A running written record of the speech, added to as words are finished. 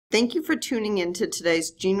Thank you for tuning in to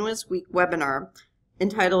today's GeneWiz Week webinar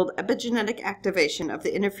entitled Epigenetic Activation of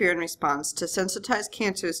the Interferon Response to Sensitize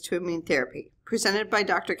Cancers to Immune Therapy, presented by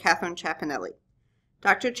Dr. Katherine Chiappinelli.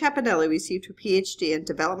 Dr. Chiappinelli received her Ph.D. in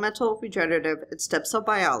Developmental, Regenerative, and Stem Cell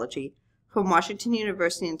Biology from Washington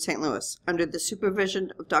University in St. Louis under the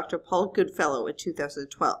supervision of Dr. Paul Goodfellow in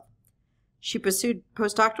 2012. She pursued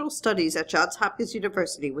postdoctoral studies at Johns Hopkins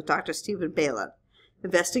University with Dr. Stephen Balin,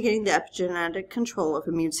 investigating the epigenetic control of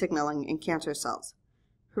immune signaling in cancer cells.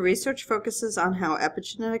 Her research focuses on how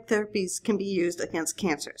epigenetic therapies can be used against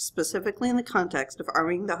cancer, specifically in the context of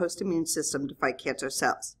arming the host immune system to fight cancer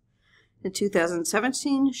cells. In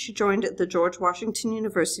 2017, she joined the George Washington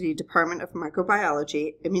University Department of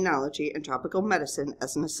Microbiology, Immunology, and Tropical Medicine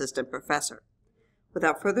as an assistant professor.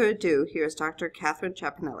 Without further ado, here is Dr. Katherine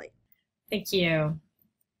Chiappinelli. Thank you.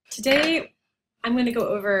 Today, I'm going to go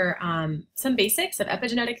over some basics of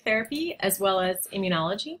epigenetic therapy as well as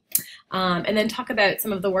immunology, and then talk about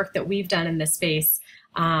some of the work that we've done in this space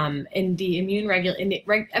in the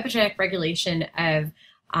epigenetic regulation of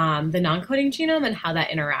the non-coding genome and how that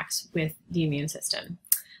interacts with the immune system.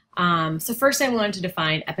 So first I wanted to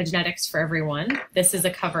define epigenetics for everyone. This is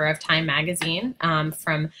a cover of Time magazine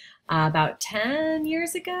from about 10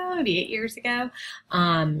 years ago, maybe 8 years ago.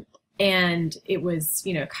 And it was,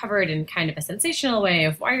 covered in kind of a sensational way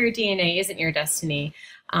of why your DNA isn't your destiny.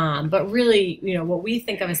 But really, what we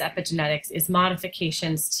think of as epigenetics is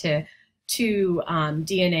modifications to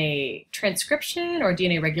DNA transcription or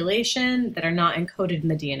DNA regulation that are not encoded in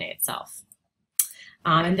the DNA itself.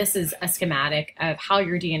 And this is a schematic of how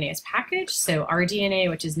your DNA is packaged. So our DNA,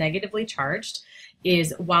 which is negatively charged,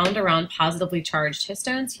 is wound around positively charged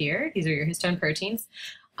histones here. These are your histone proteins.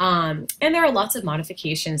 And there are lots of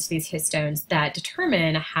modifications to these histones that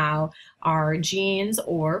determine how our genes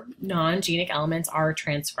or non-genic elements are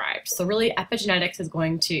transcribed. So really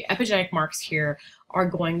epigenetic marks here are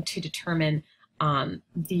going to determine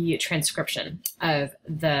the transcription of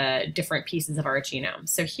the different pieces of our genome.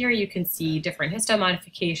 So here you can see different histone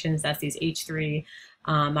modifications, that's these H3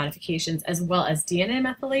 modifications, as well as DNA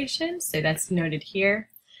methylation, so that's noted here.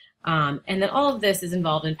 And then all of this is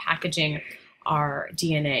involved in packaging our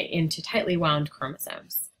DNA into tightly wound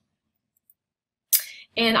chromosomes.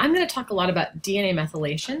 And I'm going to talk a lot about DNA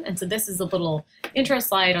methylation, and so this is a little intro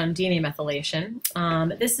slide on DNA methylation.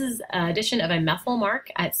 This is an addition of a methyl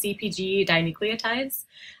mark at CpG dinucleotides,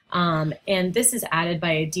 and this is added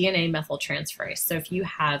by a DNA methyltransferase. So if you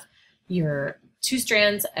have your two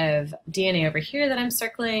strands of DNA over here that I'm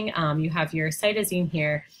circling, you have your cytosine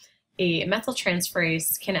here, a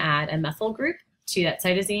methyltransferase can add a methyl group to that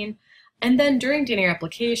cytosine. And then during DNA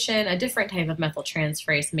replication, a different type of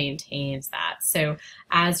methyltransferase maintains that. So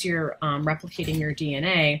as you're replicating your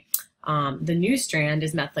DNA, the new strand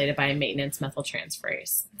is methylated by a maintenance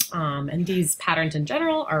methyltransferase. And these patterns in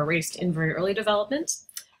general are erased in very early development,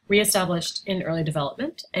 reestablished in early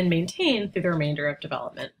development, and maintained through the remainder of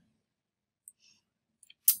development.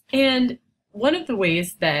 And one of the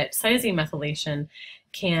ways that cytosine methylation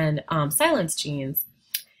can silence genes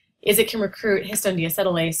is it can recruit histone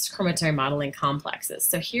deacetylase chromatin remodeling complexes.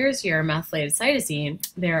 So here's your methylated cytosine.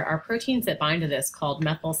 There are proteins that bind to this called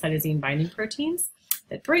methyl cytosine binding proteins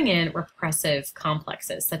that bring in repressive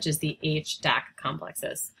complexes, such as the H-DAC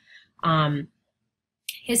complexes. Histone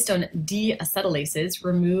deacetylases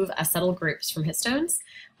remove acetyl groups from histones,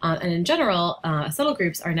 and in general, acetyl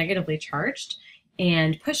groups are negatively charged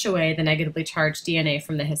and push away the negatively charged DNA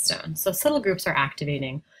from the histone. So acetyl groups are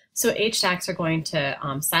activating. So HDACs are going to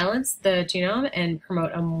silence the genome and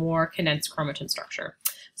promote a more condensed chromatin structure.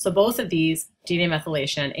 So both of these, DNA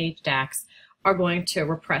methylation and HDACs, are going to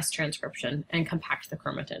repress transcription and compact the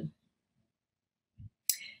chromatin.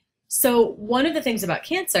 So one of the things about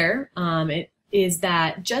cancer is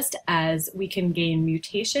that just as we can gain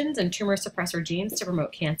mutations and tumor suppressor genes to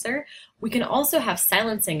promote cancer, we can also have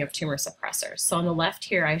silencing of tumor suppressors. So on the left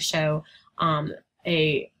here, I show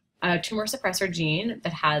a tumor suppressor gene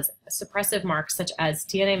that has suppressive marks such as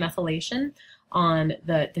DNA methylation on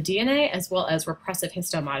the DNA, as well as repressive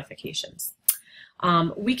histone modifications.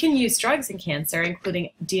 We can use drugs in cancer,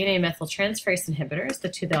 including DNA methyltransferase inhibitors. The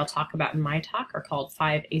two that I'll talk about in my talk are called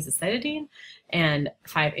 5-azacitidine and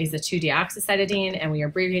 5-aza2-deoxycytidine, and we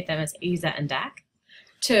abbreviate them as AZA and DAC,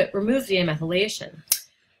 to remove DNA methylation.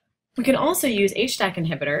 We can also use HDAC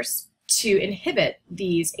inhibitors to inhibit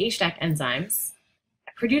these HDAC enzymes,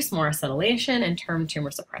 produce more acetylation, and turn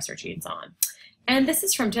tumor suppressor genes on. And this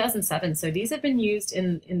is from 2007, so these have been used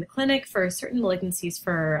in the clinic for certain malignancies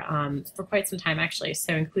for quite some time, actually,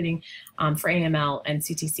 so including for AML and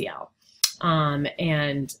CTCL.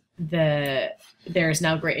 And there's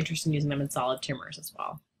now great interest in using them in solid tumors as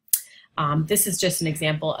well. This is just an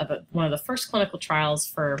example of one of the first clinical trials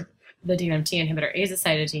for the DNMT inhibitor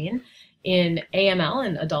azacitidine in AML,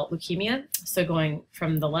 in adult leukemia. So going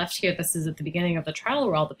from the left here, this is at the beginning of the trial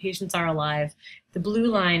where all the patients are alive. The blue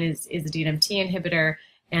line is the DNMT inhibitor,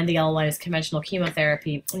 and the yellow line is conventional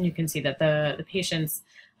chemotherapy. And you can see that the patients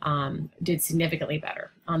did significantly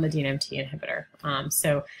better on the DNMT inhibitor.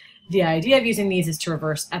 So the idea of using these is to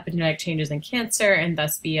reverse epigenetic changes in cancer and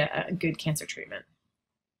thus be a good cancer treatment.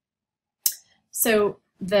 So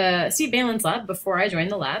the Steve Balin's lab, before I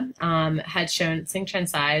joined the lab, had shown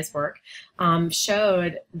Sensitize work,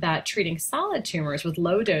 showed that treating solid tumors with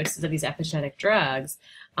low doses of these epigenetic drugs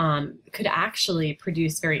could actually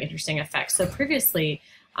produce very interesting effects. So previously,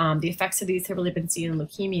 the effects of these have really been seen in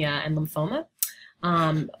leukemia and lymphoma,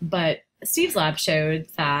 but Steve's lab showed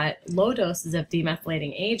that low doses of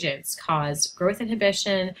demethylating agents caused growth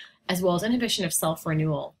inhibition as well as inhibition of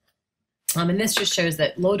self-renewal. And this just shows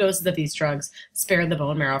that low doses of these drugs spare the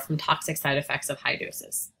bone marrow from toxic side effects of high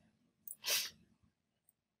doses.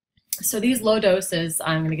 So these low doses,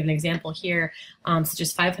 I'm going to give an example here, such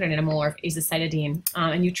as 500 nanomolar of azacitidine,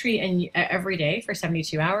 and you treat every day for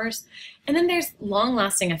 72 hours. And then there's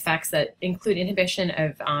long-lasting effects that include inhibition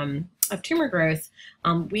of tumor growth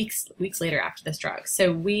weeks later after this drug.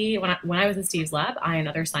 So when I was in Steve's lab, I and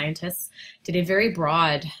other scientists did a very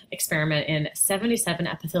broad experiment in 77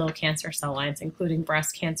 epithelial cancer cell lines, including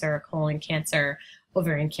breast cancer, colon cancer,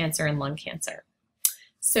 ovarian cancer, and lung cancer.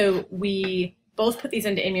 So we both put these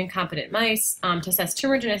into immune-competent mice to assess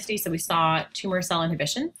tumor genicity, so we saw tumor cell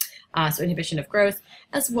inhibition, so inhibition of growth,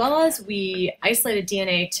 as well as we isolated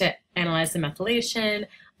DNA to analyze the methylation,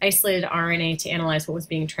 isolated RNA to analyze what was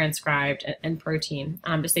being transcribed, and protein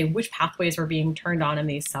to say which pathways were being turned on in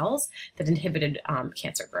these cells that inhibited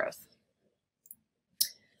cancer growth.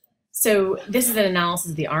 So this is an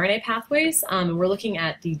analysis of the RNA pathways. We're looking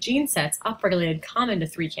at the gene sets upregulated common to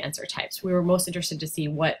 3 cancer types. We were most interested to see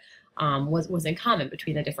what was in common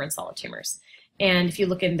between the different solid tumors. And if you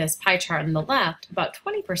look in this pie chart on the left, about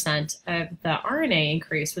 20% of the RNA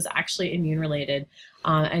increase was actually immune-related.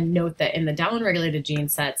 And note that in the downregulated gene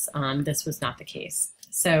sets, this was not the case.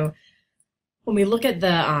 So when we look at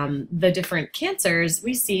the different cancers,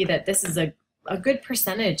 we see that this is a good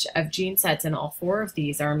percentage of gene sets in all 4 of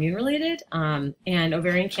these are immune-related. And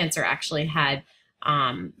ovarian cancer actually had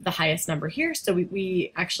the highest number here. So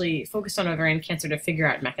we actually focused on ovarian cancer to figure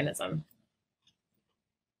out mechanism.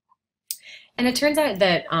 And it turns out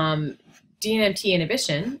that DNMT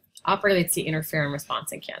inhibition upregulates the interferon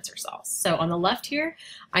response in cancer cells. So on the left here,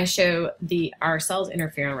 I show our cell's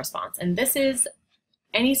interferon response. And this is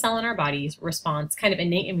any cell in our body's response, kind of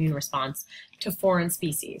innate immune response to foreign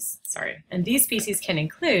species. And these species can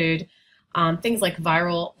include things like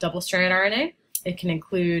viral double-stranded RNA. It can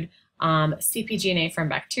include cpGNA from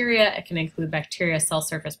bacteria. It can include bacteria cell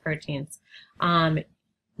surface proteins.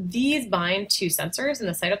 These bind to sensors in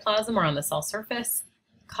the cytoplasm or on the cell surface,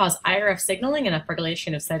 cause IRF signaling and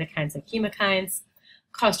upregulation of cytokines and chemokines,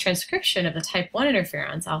 cause transcription of the type 1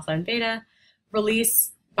 interferons, alpha and beta,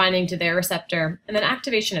 release binding to their receptor, and then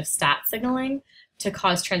activation of STAT signaling to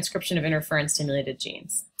cause transcription of interferon-stimulated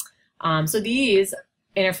genes. So these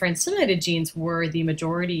interferon-stimulated genes were the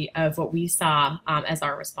majority of what we saw as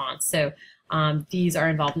our response. So these are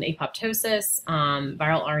involved in apoptosis,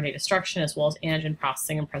 viral RNA destruction, as well as antigen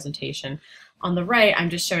processing and presentation. On the right, I'm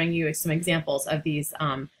just showing you some examples of these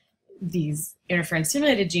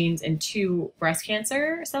interferon-stimulated genes in 2 breast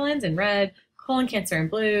cancer cell lines in red, colon cancer in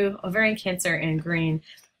blue, ovarian cancer in green,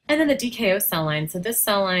 and then the DKO cell line. So this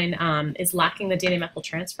cell line is lacking the DNA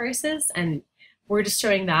methyltransferases, and we're just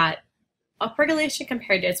showing that upregulation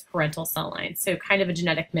compared to its parental cell line, so kind of a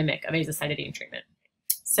genetic mimic of azacitidine treatment.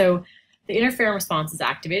 So the interferon response is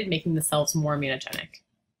activated, making the cells more immunogenic.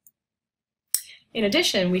 In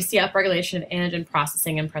addition, we see upregulation of antigen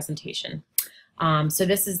processing and presentation. So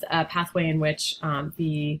this is a pathway in which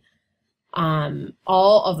all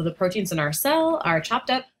of the proteins in our cell are chopped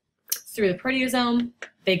up through the proteasome.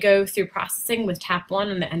 They go through processing with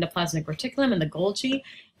TAP1 in the endoplasmic reticulum and the Golgi,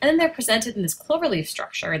 and then they're presented in this cloverleaf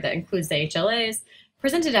structure that includes the HLAs,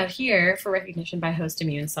 presented out here for recognition by host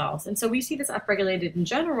immune cells. And so we see this upregulated in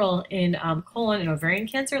general in colon and ovarian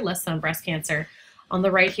cancer, less so in breast cancer. On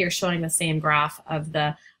the right here, showing the same graph of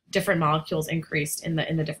the different molecules increased in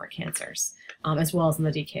the different cancers, as well as in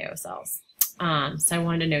the DKO cells. So I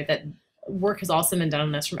wanted to note that work has also been done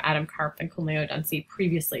on this from Adam Karp and Kulneo Dunsi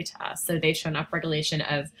previously to us. So they've shown upregulation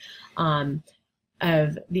of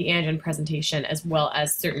the antigen presentation as well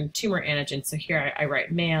as certain tumor antigens. So here I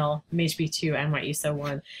write male, MHB2,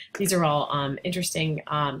 NY-ESO1. These are all interesting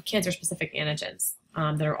cancer-specific antigens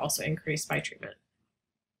that are also increased by treatment.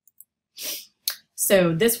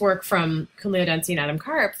 So this work from Kunle Odensi and Adam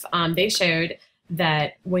Karp, they showed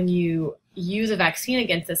that when you use a vaccine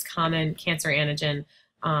against this common cancer antigen,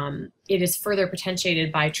 it is further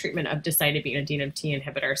potentiated by treatment of decitabine, a DNMT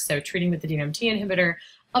inhibitor. So treating with the DNMT inhibitor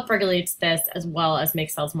upregulates this as well as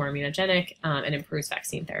makes cells more immunogenic and improves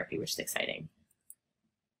vaccine therapy, which is exciting.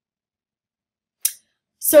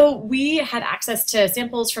 So we had access to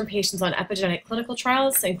samples from patients on epigenetic clinical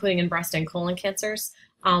trials, including in breast and colon cancers.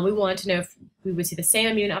 We wanted to know if we would see the same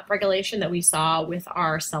immune upregulation that we saw with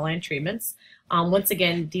our cell line treatments. Once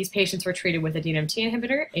again, these patients were treated with a DNMT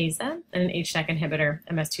inhibitor, AZA, and an HDAC inhibitor,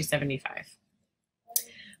 MS-275.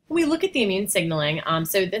 When we look at the immune signaling,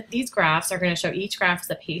 these graphs are going to show each graph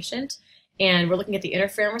as a patient, and we're looking at the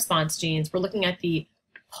interferon response genes. We're looking at the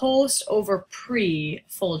post over pre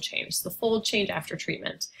fold change, so the fold change after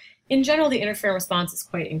treatment. In general, the interferon response is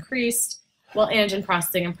quite increased, while antigen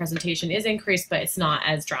processing and presentation is increased, but it's not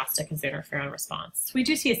as drastic as the interferon response. So we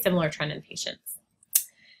do see a similar trend in patients.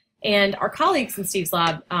 And our colleagues in Steve's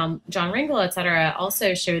lab, John Ringel, et cetera,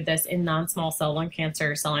 also showed this in non-small cell lung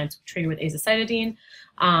cancer cell lines treated with azacitidine.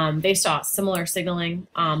 They saw similar signaling,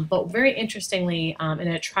 but very interestingly, in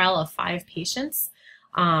a trial of 5 patients,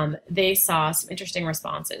 they saw some interesting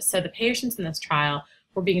responses. So the patients in this trial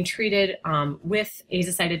were being treated with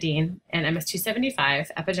azacitidine and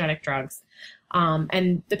MS-275 epigenetic drugs,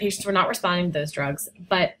 and the patients were not responding to those drugs,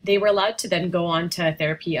 but they were allowed to then go on to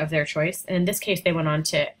therapy of their choice. And in this case, they went on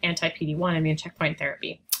to anti-PD-1 immune checkpoint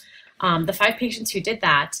therapy. The 5 patients who did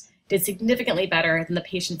that did significantly better than the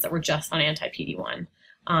patients that were just on anti-PD-1.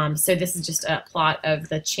 So this is just a plot of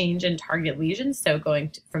the change in target lesions. So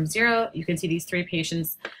going from 0, you can see these 3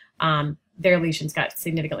 patients, their lesions got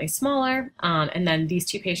significantly smaller. And then these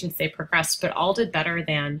 2 patients, they progressed, but all did better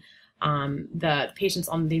than the patients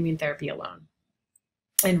on the immune therapy alone.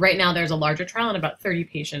 And right now there's a larger trial and about 30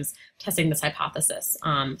 patients testing this hypothesis.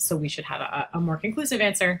 So we should have a more conclusive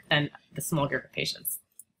answer than the small group of patients.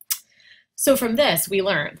 So from this, we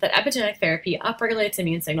learned that epigenetic therapy upregulates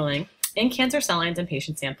immune signaling in cancer cell lines and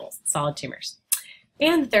patient samples, solid tumors,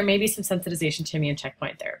 and that there may be some sensitization to immune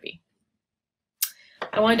checkpoint therapy.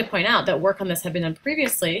 I wanted to point out that work on this had been done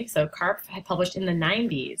previously. So Karp had published in the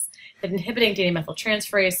 90s that inhibiting DNA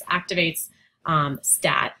methyltransferase activates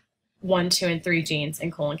STAT 1, 2, and 3 genes in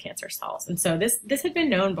colon cancer cells. And so this had been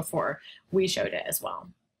known before we showed it as well.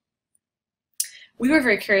 We were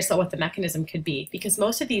very curious about what the mechanism could be because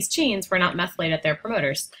most of these genes were not methylated at their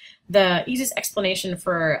promoters. The easiest explanation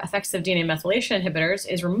for effects of DNA methylation inhibitors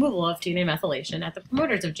is removal of DNA methylation at the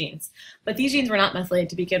promoters of genes. But these genes were not methylated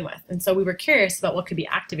to begin with, and so we were curious about what could be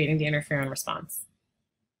activating the interferon response.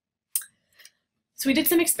 So we did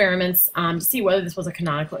some experiments to see whether this was a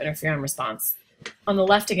canonical interferon response. On the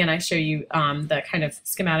left, again, I show you the kind of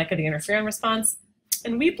schematic of the interferon response,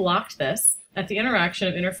 and we blocked this at the interaction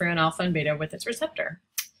of interferon alpha and beta with its receptor.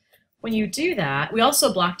 When you do that, we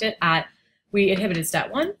also blocked it we inhibited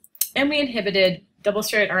STAT1, and we inhibited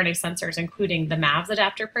double-stranded RNA sensors, including the MAVS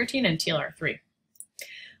adapter protein and TLR3.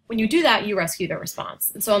 When you do that, you rescue the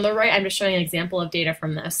response. And so on the right, I'm just showing an example of data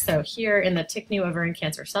from this. So here in the TICNU ovarian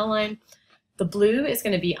cancer cell line, the blue is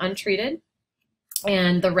going to be untreated,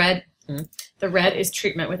 and the red is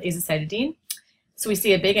treatment with azacitidine. So we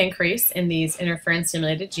see a big increase in these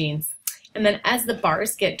interferon-stimulated genes. And then as the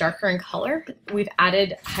bars get darker in color, we've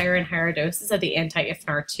added higher and higher doses of the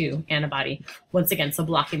anti-IFNAR2 antibody, once again, so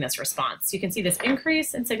blocking this response. So you can see this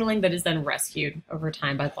increase in signaling that is then rescued over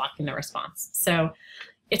time by blocking the response. So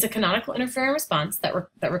it's a canonical interferon response that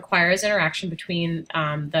requires interaction between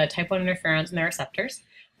the type 1 interferons and their receptors,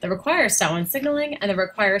 that requires STAT1 signaling, and that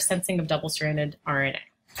requires sensing of double-stranded RNA,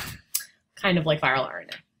 kind of like viral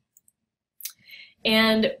RNA.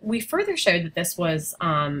 And we further showed that this was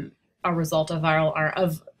a result of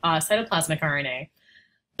cytoplasmic RNA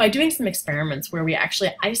by doing some experiments where we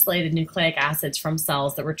actually isolated nucleic acids from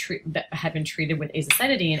cells that had been treated with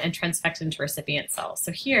azacitidine and transfected into recipient cells.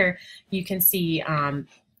 So here you can see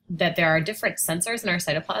that there are different sensors in our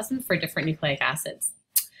cytoplasm for different nucleic acids.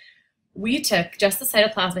 We took just the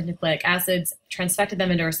cytoplasmic nucleic acids, transfected them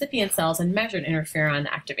into recipient cells, and measured interferon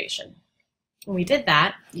activation. When we did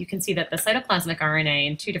that, you can see that the cytoplasmic RNA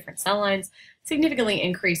in 2 different cell lines significantly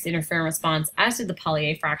increased the interferon response, as did the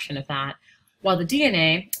poly-A fraction of that, while the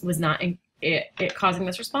DNA was not causing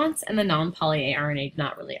this response, and the non-poly-A RNA did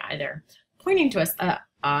not really either, pointing to us an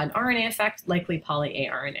RNA effect, likely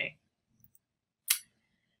poly-A RNA.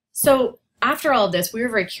 So after all of this, we were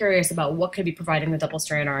very curious about what could be providing the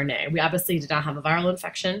double-stranded RNA. We obviously did not have a viral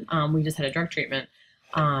infection. We just had a drug treatment.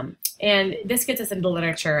 And this gets us into the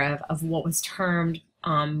literature of what was termed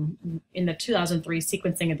in the 2003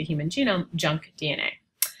 sequencing of the human genome, junk DNA.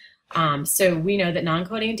 So we know that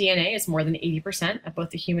non-coding DNA is more than 80% of both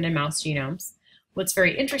the human and mouse genomes. What's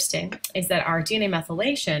very interesting is that our DNA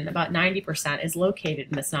methylation, about 90%, is located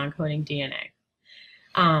in this non-coding DNA.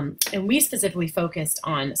 And we specifically focused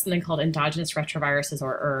on something called endogenous retroviruses,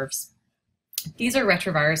 or ERVs. These are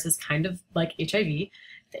retroviruses kind of like HIV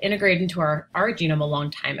that integrated into our genome a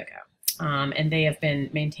long time ago. And they have been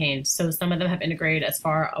maintained. So some of them have integrated as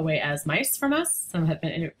far away as mice from us, some have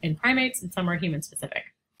been in primates, and some are human specific.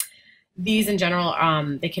 These in general,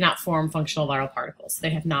 they cannot form functional viral particles. They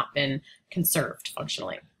have not been conserved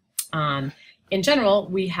functionally. In general,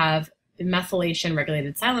 we have methylation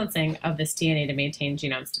regulated silencing of this DNA to maintain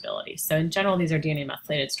genome stability. So in general, these are DNA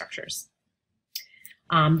methylated structures.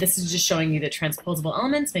 This is just showing you that transposable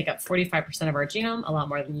elements make up 45% of our genome, a lot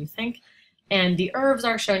more than you think. And the ERVs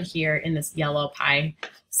are shown here in this yellow pie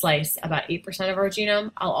slice, about 8% of our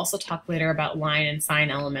genome. I'll also talk later about line and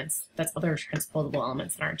sign elements. That's other transposable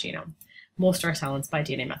elements in our genome. Most are silenced by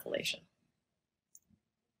DNA methylation.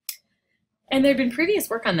 And there had been previous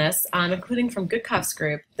work on this, including from Goodkoff's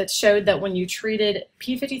group, that showed that when you treated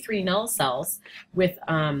p53 null cells with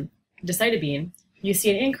decitabine, you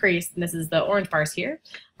see an increase, and this is the orange bars here,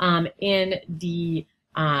 in the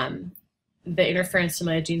interferon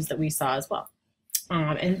stimulated genes that we saw as well.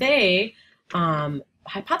 And they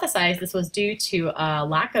hypothesized this was due to a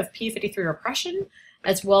lack of p53 repression,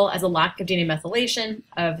 as well as a lack of DNA methylation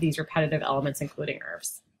of these repetitive elements, including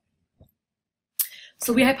ERVs.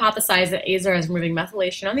 So we hypothesized that AZR is removing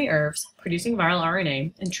methylation on the ERVs, producing viral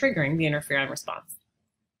RNA, and triggering the interferon response.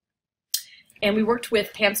 And we worked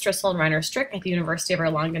with Pam Strissel and Rainer Strick at the University of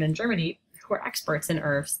Erlangen in Germany, who are experts in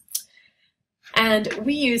ERVs. And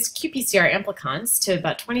we used qPCR amplicons to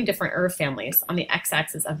about 20 different ERV families on the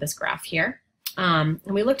x-axis of this graph here. And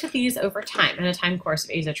we looked at these over time in a time course of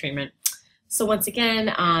AZA treatment. So once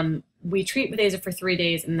again, we treat with AZA for 3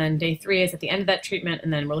 days, and then day 3 is at the end of that treatment,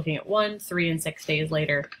 and then we're looking at 1, 3, and 6 days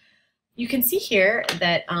later. You can see here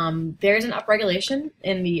that there's an upregulation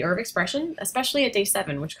in the ERV expression, especially at day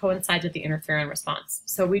 7, which coincides with the interferon response.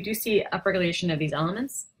 So we do see upregulation of these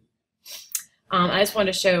elements. I just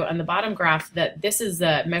wanted to show on the bottom graph that this is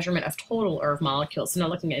a measurement of total ERV molecules, so not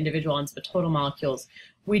looking at individual ones, but total molecules.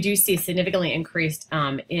 We do see significantly increased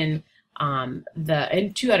in 2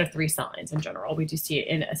 out of 3 cell lines in general. We do see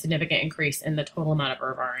a significant increase in the total amount of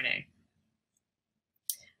ERV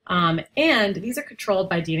RNA. And these are controlled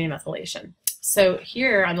by DNA methylation. So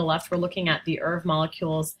here on the left, we're looking at the ERV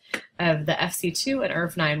molecules of the FC2 and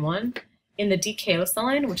ERV91 in the DKO cell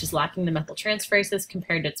line, which is lacking the methyltransferases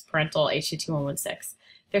compared to its parental HT2116.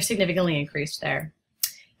 They're significantly increased there.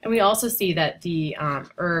 And we also see that the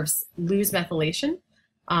ERVs lose methylation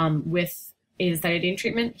with azacitidine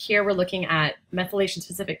treatment. Here we're looking at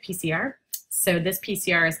methylation-specific PCR. So this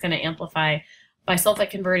PCR is going to amplify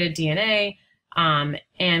bisulfite-converted DNA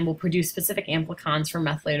and will produce specific amplicons for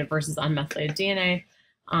methylated versus unmethylated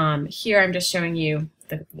DNA. Here I'm just showing you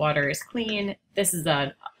the water is clean. This is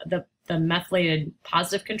the methylated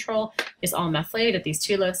positive control is all methylated at these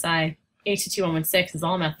 2 loci. HT2116 is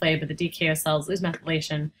all methylated, but the DKO cells lose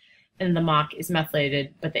methylation, and the MOC is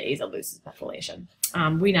methylated, but the AZA loses methylation.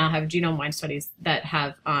 We now have genome-wide studies that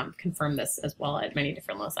have confirmed this as well at many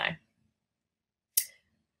different loci.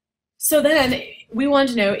 So then we wanted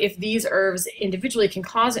to know if these ERVs individually can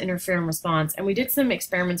cause an interferon response, and we did some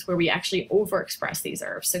experiments where we actually overexpress these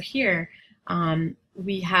ERVs. So here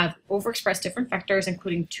we have overexpressed different vectors,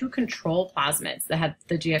 including 2 control plasmids that have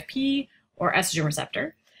the GFP or estrogen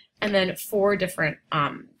receptor, and then 4 different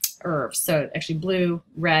ERVs. So actually blue,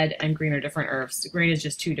 red, and green are different ERVs. Green is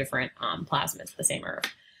just 2 different plasmids, the same ERV.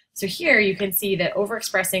 So here you can see that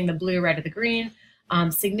overexpressing the blue, red, or the green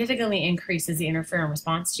significantly increases the interferon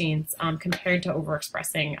response genes compared to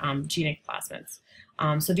overexpressing genic plasmids.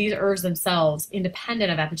 So these ERVs themselves,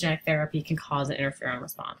 independent of epigenetic therapy, can cause an interferon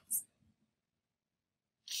response.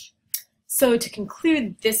 So to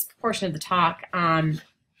conclude this portion of the talk,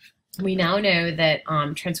 we now know that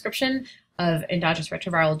transcription of endogenous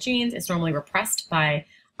retroviral genes is normally repressed by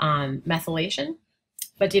methylation,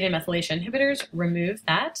 but DNA methylation inhibitors remove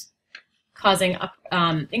that, causing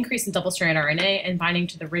increase in double-stranded RNA and binding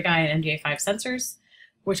to the RIGI and MDA5 sensors,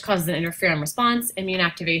 which causes an interferon response, immune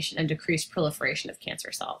activation, and decreased proliferation of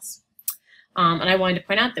cancer cells. And I wanted to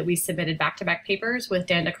point out that we submitted back-to-back papers with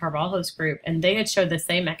Dan de Carvalho's group, and they had showed the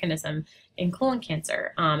same mechanism in colon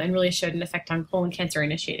cancer and really showed an effect on colon cancer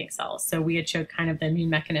initiating cells. So we had showed kind of the immune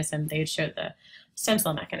mechanism, they had showed the stem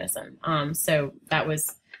cell mechanism. So that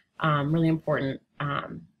was really important, a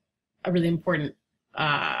really important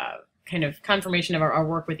kind of confirmation of our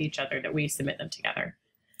work with each other that we submit them together.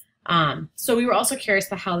 So we were also curious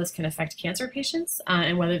about how this can affect cancer patients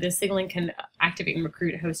and whether this signaling can activate and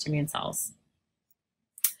recruit host immune cells.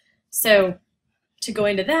 So to go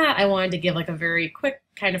into that, I wanted to give like a very quick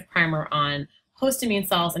kind of primer on host immune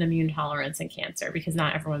cells and immune tolerance in cancer, because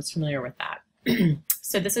not everyone's familiar with that.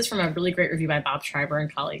 So this is from a really great review by Bob Schreiber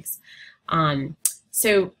and colleagues.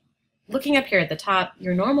 So looking up here at the top,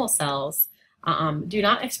 your normal cells do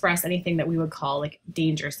not express anything that we would call like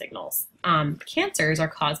danger signals. Cancers are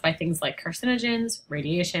caused by things like carcinogens,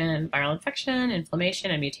 radiation, viral infection,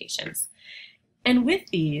 inflammation, and mutations. And with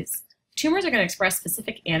these, tumors are going to express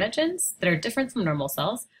specific antigens that are different from normal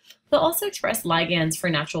cells. They'll also express ligands for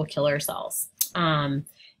natural killer cells. They'll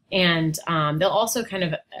also kind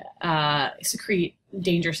of secrete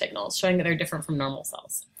danger signals, showing that they're different from normal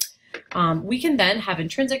cells. We can then have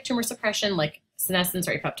intrinsic tumor suppression like senescence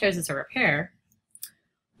or apoptosis or repair,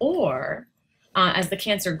 or as the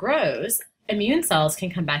cancer grows, immune cells can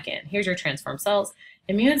come back in. Here's your transformed cells.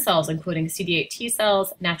 Immune cells, including CD8 T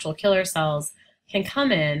cells, natural killer cells, can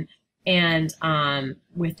come in and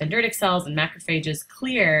with dendritic cells and macrophages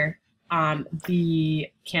clear the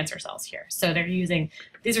cancer cells here. So they're using,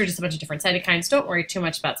 these are just a bunch of different cytokines. Don't worry too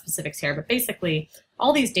much about specifics here, but basically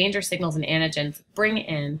all these danger signals and antigens bring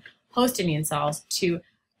in host immune cells to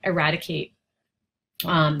eradicate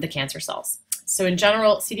the cancer cells. So in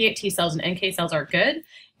general, CD8 T cells and NK cells are good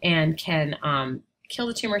and can kill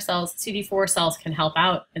the tumor cells. CD4 cells can help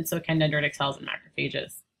out, and so can dendritic cells and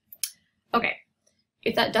macrophages. Okay,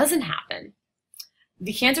 if that doesn't happen,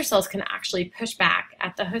 the cancer cells can actually push back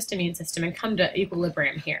at the host immune system and come to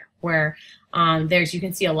equilibrium here, where you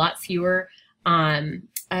can see a lot fewer of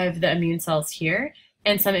the immune cells here,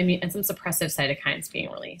 and some suppressive cytokines being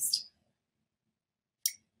released.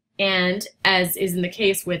 And as is in the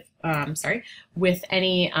case with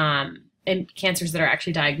any cancers that are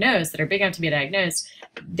actually diagnosed, that are big enough to be diagnosed,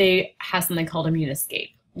 they have something called immune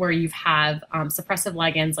escape, where you have suppressive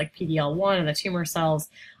ligands like PD-L1 in the tumor cells,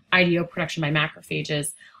 IDO production by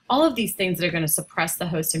macrophages, all of these things that are going to suppress the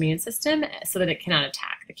host immune system so that it cannot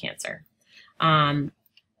attack the cancer.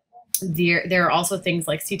 There are also things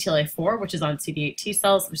like CTLA-4, which is on CD8 T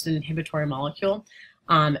cells, which is an inhibitory molecule,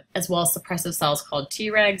 as well as suppressive cells called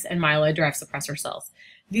Tregs and myeloid-derived suppressor cells.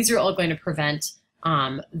 These are all going to prevent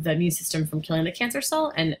the immune system from killing the cancer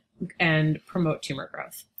cell and promote tumor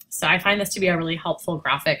growth. So I find this to be a really helpful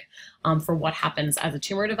graphic for what happens as a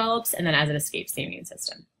tumor develops and then as it escapes the immune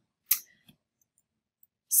system.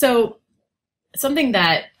 So something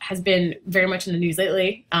that has been very much in the news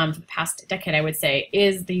lately for the past decade, I would say,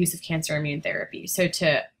 is the use of cancer immune therapy. So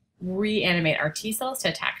to reanimate our T cells to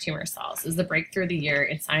attack tumor cells is the breakthrough of the year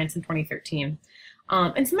in science in 2013.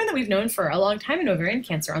 And something that we've known for a long time in ovarian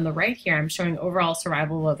cancer. On the right here, I'm showing overall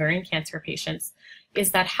survival of ovarian cancer patients,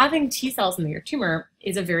 is that having T cells in your tumor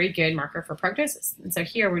is a very good marker for prognosis. And so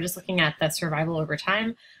here we're just looking at the survival over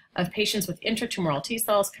time of patients with intratumoral T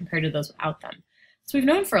cells compared to those without them. So we've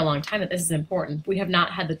known for a long time that this is important. We have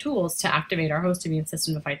not had the tools to activate our host immune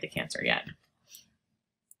system to fight the cancer yet.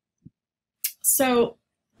 So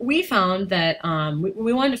we found that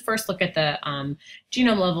we wanted to first look at the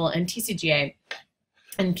genome level and TCGA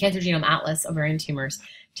and Cancer Genome Atlas ovarian tumors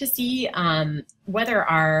to see whether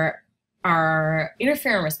our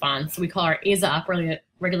interferon response, we call our ASA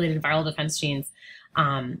upregulated viral defense genes,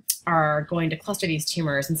 are going to cluster these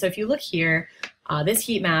tumors. And so if you look here, this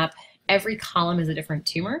heat map, every column is a different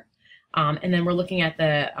tumor. And then we're looking at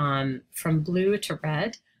the from blue to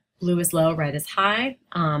red. Blue is low, red is high,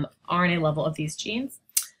 RNA level of these genes.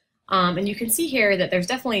 And you can see here that there's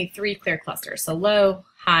definitely 3 clear clusters, so low,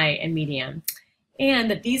 high, and medium.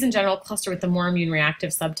 And that these in general cluster with the more immune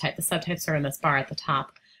reactive subtype. The subtypes are in this bar at the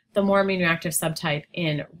top. The more immune reactive subtype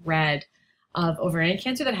in red of ovarian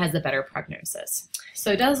cancer that has the better prognosis.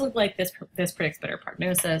 So it does look like this predicts better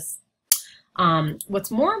prognosis.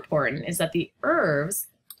 What's more important is that the ERVs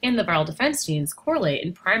and the viral defense genes correlate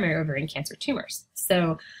in primary ovarian cancer tumors.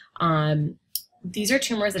 So these are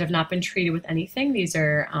tumors that have not been treated with anything. These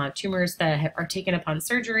are tumors that are taken upon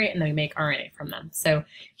surgery and then we make RNA from them. So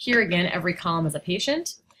here again, every column is a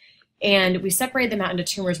patient. And we separate them out into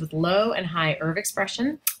tumors with low and high ERV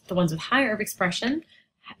expression. The ones with high ERV expression,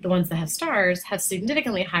 the ones that have stars, have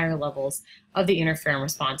significantly higher levels of the interferon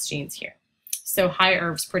response genes here. So high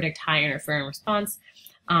ERVs predict high interferon response,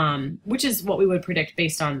 which is what we would predict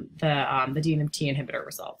based on the DNMT inhibitor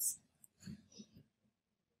results.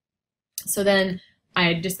 So then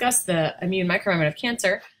I discussed the immune microenvironment of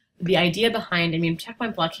cancer. The idea behind immune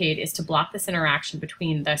checkpoint blockade is to block this interaction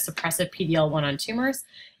between the suppressive PD-L1 on tumors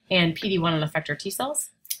and PD-1 on effector T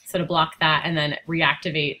cells. So to block that and then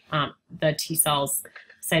reactivate the T cells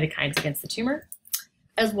cytokines against the tumor.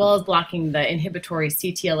 as well as blocking the inhibitory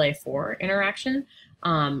CTLA4 interaction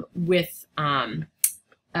with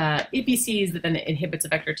EPCs that then inhibits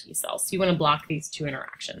effector T cells. So you want to block these two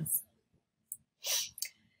interactions.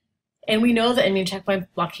 And we know that immune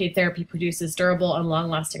checkpoint blockade therapy produces durable and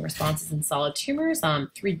long-lasting responses in solid tumors. 3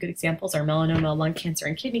 good examples are melanoma, lung cancer,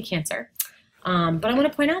 and kidney cancer. But I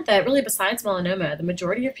want to point out that really besides melanoma, the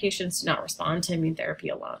majority of patients do not respond to immune therapy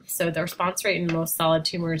alone. So the response rate in most solid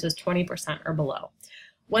tumors is 20% or below.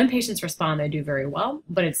 When patients respond, they do very well,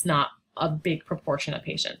 but it's not a big proportion of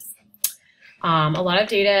patients. A lot of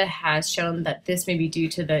data has shown that this may be due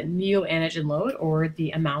to the neoantigen load, or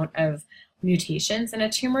the amount of mutations in a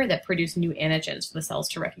tumor that produce new antigens for the cells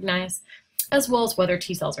to recognize, as well as whether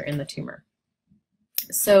T cells are in the tumor.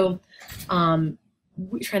 So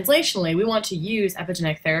translationally, we want to use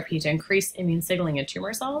epigenetic therapy to increase immune signaling in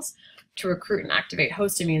tumor cells, to recruit and activate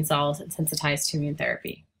host immune cells and sensitize to immune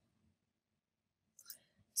therapy.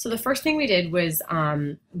 So the first thing we did was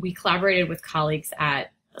we collaborated with colleagues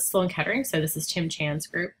at Sloan Kettering, so this is Tim Chan's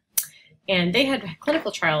group, and they had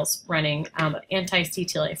clinical trials running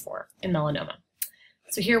anti-CTLA4 in melanoma.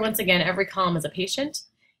 So here, once again, every column is a patient,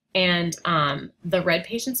 and the red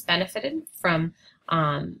patients benefited from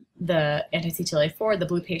the anti-CTLA4, the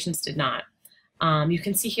blue patients did not. You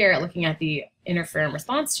can see here, looking at the interferon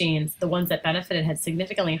response genes, the ones that benefited had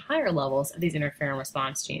significantly higher levels of these interferon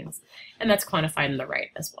response genes, and that's quantified on the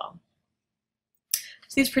right as well.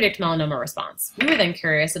 So these predict melanoma response. We were then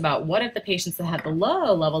curious about what if the patients that had the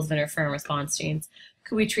low levels of interferon response genes,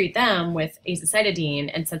 could we treat them with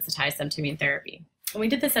azacitidine and sensitize them to immune therapy? And we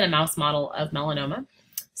did this in a mouse model of melanoma.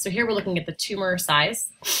 So here we're looking at the tumor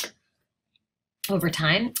size over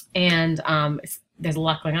time, and there's a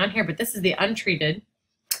lot going on here, but this is the untreated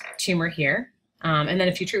tumor here. And then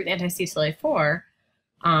if you treat with anti-CTLA4,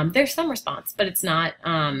 there's some response, but it's not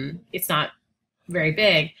very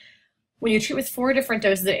big. When you treat with 4 different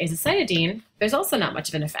doses of azacitidine, there's also not much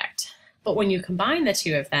of an effect. But when you combine the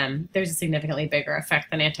 2 of them, there's a significantly bigger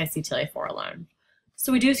effect than anti-CTLA4 alone.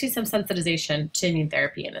 So we do see some sensitization to immune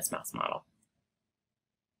therapy in this mouse model.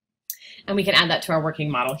 And we can add that to our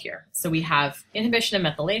working model here. So we have inhibition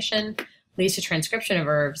of methylation, leads to transcription of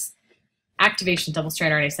ERVs, activation of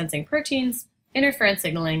double-strand RNA sensing proteins, interferon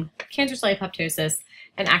signaling, cancer cell apoptosis,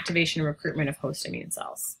 and activation and recruitment of host immune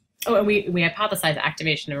cells. Oh, and we hypothesize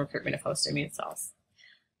activation and recruitment of host immune cells.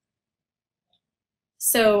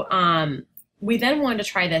 So we then wanted to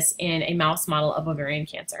try this in a mouse model of ovarian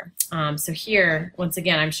cancer. So here, once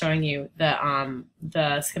again, I'm showing you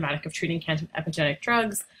the schematic of treating cancer with epigenetic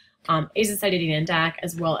drugs, azacitidine and DAC,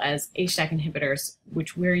 as well as HDAC inhibitors,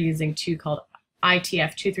 which we're using 2 called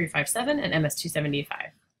ITF2357 and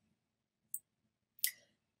MS275.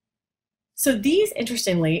 So these,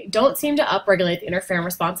 interestingly, don't seem to upregulate the interferon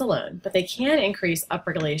response alone, but they can increase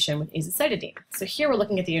upregulation with azacitidine. So here we're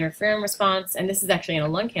looking at the interferon response, and this is actually in a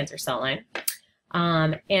lung cancer cell line.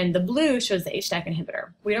 And the blue shows the HDAC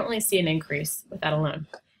inhibitor. We don't really see an increase with that alone.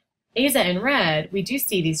 AZA in red, we do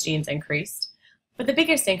see these genes increased, but the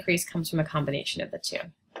biggest increase comes from a combination of the 2.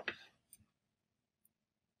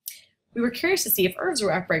 We were curious to see if ERVs were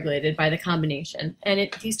upregulated by the combination, and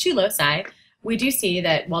at these 2 loci, we do see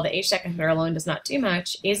that while the HDAC inhibitor alone does not do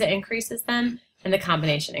much, AZA increases them, and the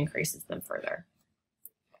combination increases them further.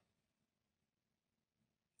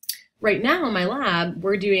 Right now in my lab,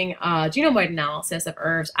 we're doing a genome-wide analysis of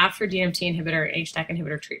ERVs after DMT inhibitor and HDAC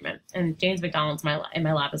inhibitor treatment, and James McDonald's in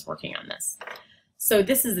my lab is working on this. So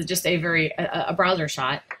this is just a browser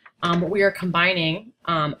shot. We are combining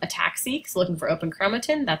ATAC-seq, so looking for open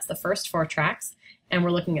chromatin, that's the first 4 tracks, and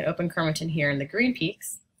we're looking at open chromatin here in the green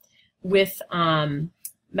peaks, with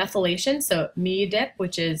methylation, so MeDip,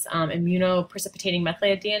 which is immunoprecipitating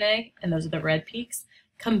methylated DNA, and those are the red peaks,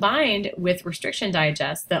 combined with restriction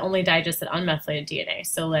digest that only digests unmethylated DNA,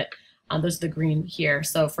 so that those are the green here.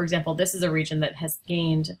 So for example, this is a region that has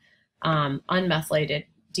gained unmethylated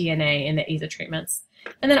DNA in the AZA treatments.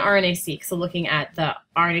 And then RNA-seq, so looking at the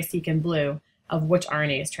RNA-seq in blue of which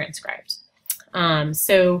RNA is transcribed.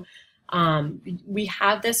 We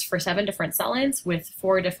have this for 7 different cell lines with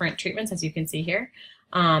 4 different treatments, as you can see here.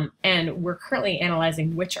 And we're currently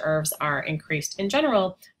analyzing which ERVs are increased. In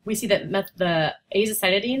general, we see that the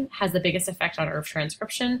azacitidine has the biggest effect on ERV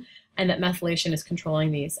transcription, and that methylation is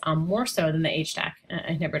controlling these more so than the HDAC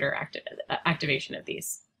inhibitor activation of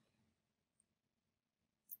these.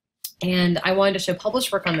 And I wanted to show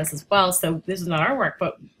published work on this as well. So this is not our work,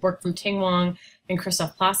 but work from Ting Wong and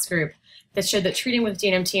Christoph Plass' group that showed that treating with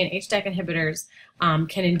DNMT and HDAC inhibitors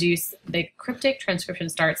can induce the cryptic transcription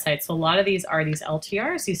start sites. So a lot of these are these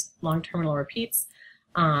LTRs, these long terminal repeats,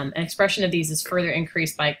 An expression of these is further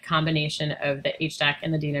increased by combination of the HDAC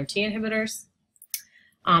and the DNMT inhibitors.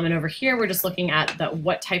 And over here, we're just looking at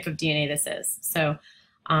what type of DNA this is. So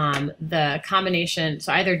the combination,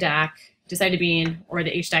 so either DAC, decitabine, or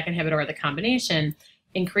the HDAC inhibitor, or the combination,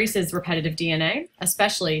 increases repetitive DNA,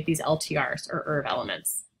 especially these LTRs, or ERV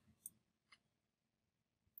elements.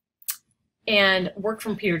 And work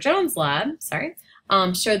from Peter Jones' lab,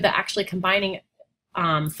 showed that actually combining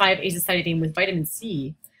 5-azacitidine with vitamin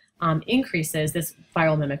C increases this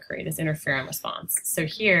viral mimicry, this interferon response. So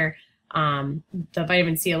here, the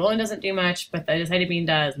vitamin C alone doesn't do much, but the azacitidine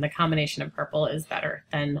does, and the combination of purple is better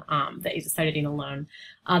than the azacitidine alone.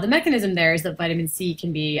 The mechanism there is that vitamin C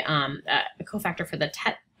can be a cofactor for the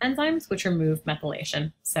TET enzymes, which remove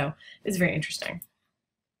methylation. So it's very interesting.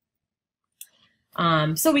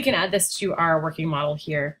 So we can add this to our working model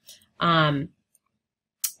here.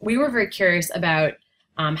 We were very curious about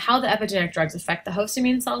how the epigenetic drugs affect the host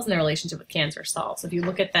immune cells and their relationship with cancer cells. So if you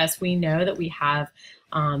look at this, we know that we have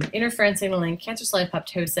interferon signaling, cancer cell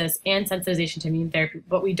apoptosis, and sensitization to immune therapy,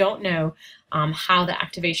 but we don't know how the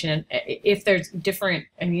activation, if there's different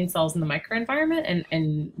immune cells in the microenvironment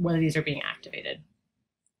and whether these are being activated.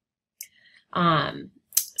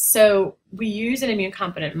 So we use an immune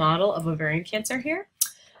competent model of ovarian cancer here,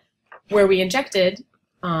 where we injected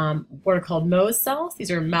what are called MOS cells.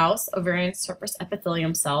 These are mouse ovarian surface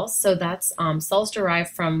epithelium cells. So that's cells derived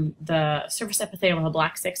from the surface epithelium of a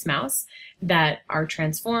black 6 mouse that are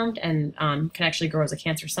transformed and can actually grow as a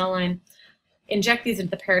cancer cell line. Inject these into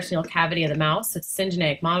the peritoneal cavity of the mouse. So it's a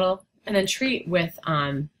syngeneic model, and then treat with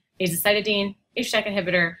azacitidine, HDAC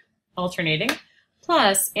inhibitor alternating,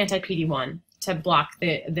 plus anti-PD-1 to block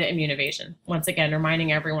the immune evasion. Once again,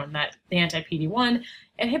 reminding everyone that the anti-PD-1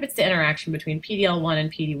 inhibits the interaction between PD-L1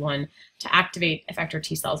 and PD-1 to activate effector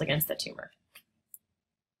T cells against the tumor.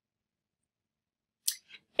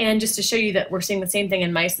 And just to show you that we're seeing the same thing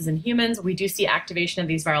in mice as in humans, we do see activation of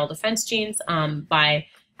these viral defense genes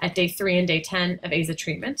at day 3 and day 10 of AZA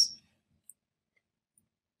treatment.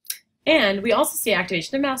 And we also see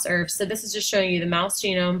activation of mouse ERVs. So this is just showing you the mouse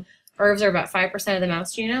genome. ERVs are about 5% of the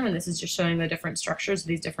mouse genome, and this is just showing the different structures of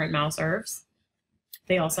these different mouse ERVs.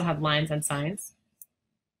 They also have lines and signs.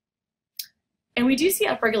 And we do see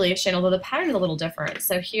upregulation, although the pattern is a little different.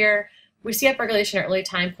 So here we see upregulation at early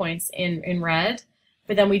time points in red,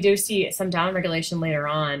 but then we do see some downregulation later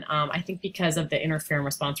on. I think because of the interferon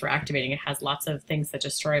response we're activating, it has lots of things that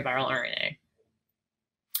destroy viral RNA.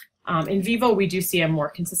 In vivo, we do see a more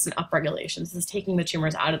consistent upregulation. This is taking the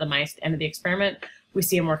tumors out of the mice at the end of the experiment. We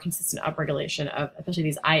see a more consistent upregulation of especially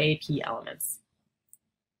these IAP elements.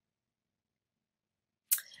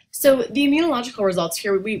 So the immunological results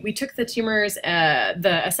here, we took the tumors,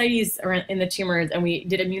 the ascites in the tumors, and we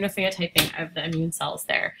did immunophenotyping of the immune cells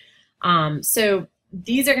there. So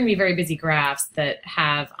these are going to be very busy graphs that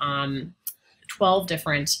have 12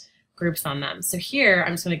 different groups on them. So here,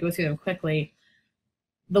 I'm just going to go through them quickly.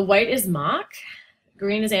 The white is MOC,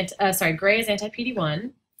 green is gray is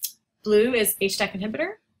anti-PD-1, blue is HDAC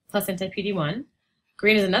inhibitor plus anti-PD-1,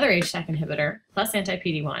 green is another HDAC inhibitor plus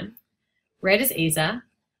anti-PD-1, red is AZA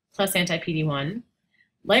plus anti-PD-1,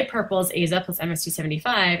 light purple is AZA plus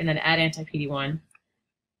MST75 and then add anti-PD-1,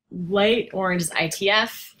 light orange is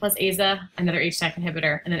ITF plus AZA, another HDAC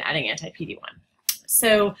inhibitor, and then adding anti-PD-1.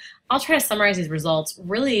 So I'll try to summarize these results.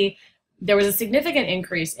 Really, there was a significant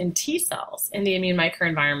increase in T cells in the immune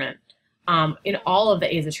microenvironment in all of the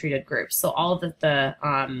AZA-treated groups, so all of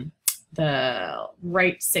the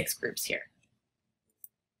right 6 groups here.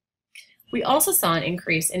 We also saw an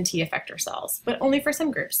increase in T effector cells, but only for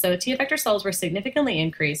some groups. So T effector cells were significantly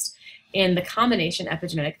increased in the combination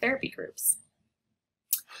epigenetic therapy groups.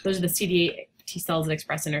 Those are the CD8 T cells that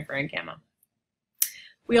express interferon gamma.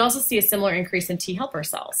 We also see a similar increase in T helper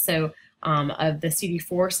cells. So of the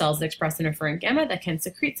CD4 cells that express interferon gamma that can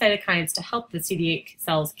secrete cytokines to help the CD8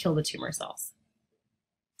 cells kill the tumor cells.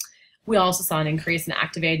 We also saw an increase in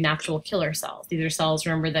activated natural killer cells. These are cells,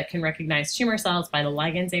 remember, that can recognize tumor cells by the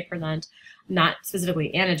ligands they present, not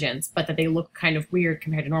specifically antigens, but that they look kind of weird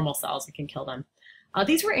compared to normal cells that can kill them.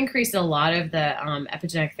 These were increased in a lot of the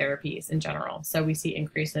epigenetic therapies in general. So we see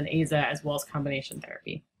increase in AZA as well as combination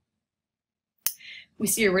therapy. We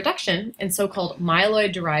see a reduction in so-called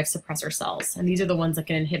myeloid-derived suppressor cells, and these are the ones that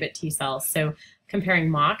can inhibit T cells. So comparing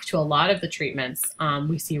MOC to a lot of the treatments,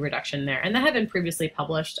 we see a reduction there. And that had been previously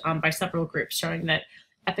published by several groups showing that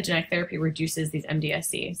epigenetic therapy reduces these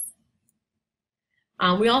MDSCs.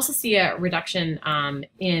 We also see a reduction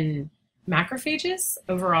in macrophages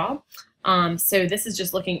overall. So this is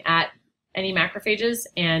just looking at any macrophages,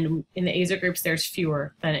 and in the AZA groups, there's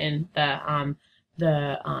fewer than in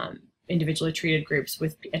the individually treated groups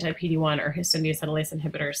with anti-PD-1 or histone deacetylase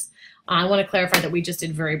inhibitors. I want to clarify that we just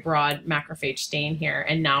did very broad macrophage stain here,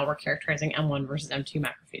 and now we're characterizing M1 versus M2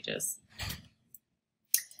 macrophages.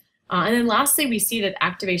 And then lastly, we see that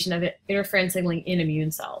activation of interferon signaling in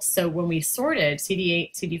immune cells. So when we sorted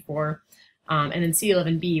CD8, CD4, and then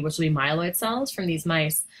CD11B, which will be myeloid cells from these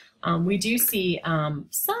mice, we do see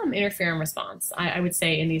some interferon response, I would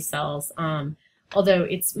say, in these cells, although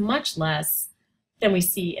it's much less than we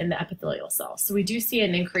see in the epithelial cells. So we do see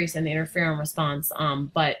an increase in the interferon response,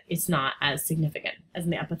 but it's not as significant as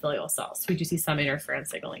in the epithelial cells. So we do see some interferon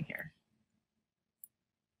signaling here.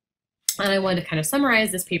 And I wanted to kind of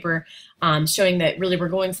summarize this paper, showing that really we're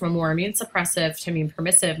going from a more immune suppressive to immune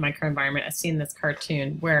permissive microenvironment, as seen in this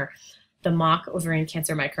cartoon, where the mock ovarian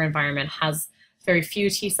cancer microenvironment has very few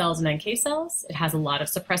T cells and NK cells. It has a lot of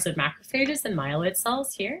suppressive macrophages and myeloid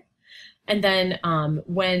cells here. And then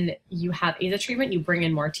when you have AZA treatment, you bring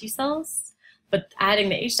in more T cells, but adding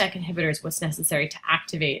the HDAC inhibitor is what's necessary to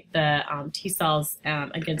activate the T cells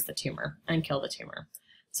against the tumor and kill the tumor.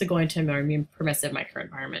 So going to a more immune permissive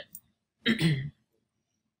microenvironment.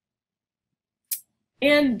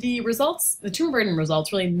 And the results, the tumor burden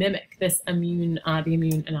results, really mimic this the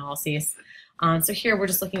immune analyses. So here we're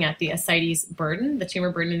just looking at the ascites burden, the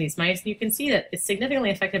tumor burden in these mice, and you can see that it's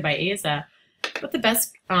significantly affected by AZA, but the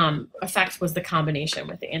best effect was the combination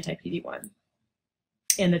with the anti-PD-1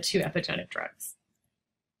 and the 2 epigenetic drugs.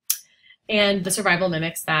 And the survival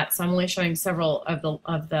mimics that. So I'm only showing several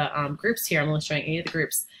of the groups here. I'm only showing 8 of the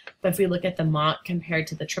groups. But if we look at the mock compared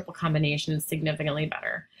to the triple combination, it's significantly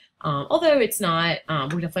better. Although it's not,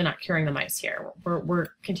 we're definitely not curing the mice here. We're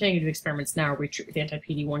continuing to do experiments now where we treat with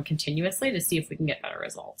anti-PD-1 continuously to see if we can get better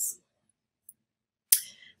results.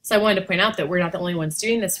 So I wanted to point out that we're not the only ones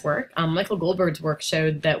doing this work. Michael Goldberg's work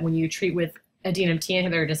showed that when you treat with a DNMT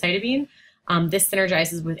inhibitor, decitabine, this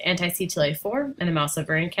synergizes with anti-CTLA-4 in a mouse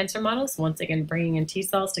ovarian cancer models, once again bringing in T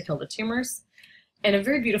cells to kill the tumors. And a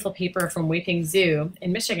very beautiful paper from Weiping Zhu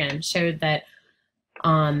in Michigan showed that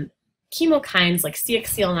chemokines like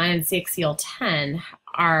CXCL9 and CXCL10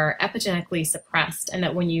 are epigenetically suppressed, and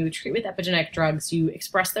that when you treat with epigenetic drugs, you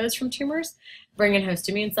express those from tumors, bring in host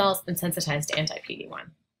immune cells, and sensitize to anti-PD-1.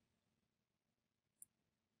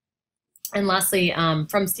 And lastly,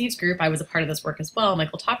 from Steve's group, I was a part of this work as well.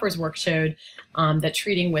 Michael Topper's work showed that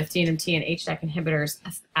treating with DNMT and HDAC inhibitors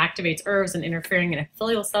activates ERVs and interfering in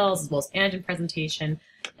epithelial cells, as well as antigen presentation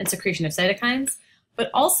and secretion of cytokines, but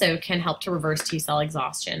also can help to reverse T cell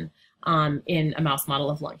exhaustion in a mouse model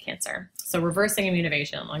of lung cancer. So reversing immune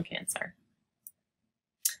evasion in lung cancer.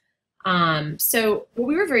 So what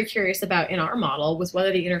we were very curious about in our model was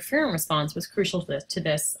whether the interferon response was crucial to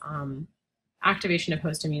this activation of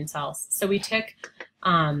host immune cells. So we took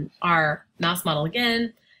our mouse model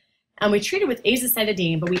again, and we treated with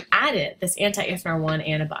azacitidine, but we added this anti-Interferon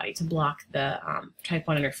antibody to block the type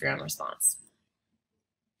 1 interferon response.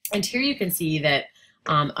 And here you can see that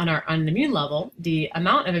on an immune level, the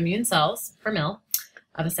amount of immune cells per mil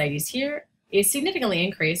of ascites here is significantly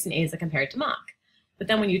increased in AZA compared to mock. But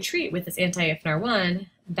then when you treat with this anti-Interferon,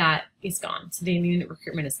 that is gone. So the immune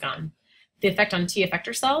recruitment is gone. The effect on T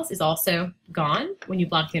effector cells is also gone when you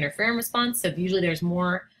block the interferon response. So usually there's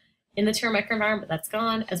more in the tumor microenvironment, but that's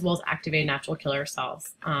gone, as well as activated natural killer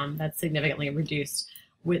cells. That's significantly reduced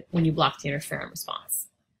when you block the interferon response.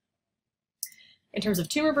 In terms of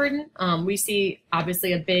tumor burden, we see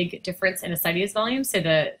obviously a big difference in ascites volume. So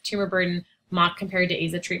the tumor burden mock compared to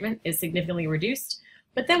AZA treatment is significantly reduced.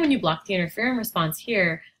 But then when you block the interferon response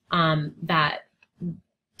here, that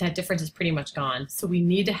difference is pretty much gone. So we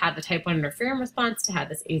need to have the type 1 interferon response to have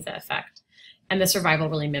this AZA effect. And the survival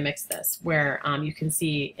really mimics this, where you can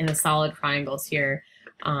see in the solid triangles here,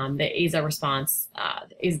 the AZA response,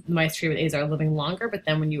 the mice treated with AZA are living longer, but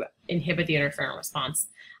then when you inhibit the interferon response,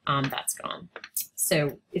 that's gone.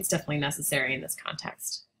 So it's definitely necessary in this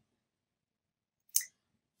context.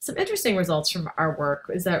 Some interesting results from our work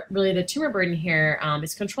is that really the tumor burden here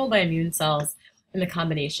is controlled by immune cells in the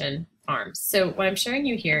combination arms. So what I'm showing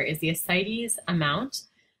you here is the ascites amount.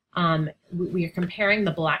 We are comparing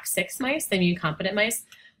the black 6 mice, the immune competent mice,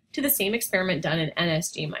 to the same experiment done in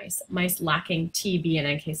NSG mice, mice lacking T, B,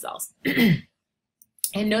 and NK cells.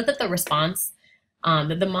 And note that the response,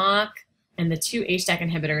 that the mock and the 2 HDAC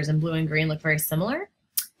inhibitors in blue and green look very similar,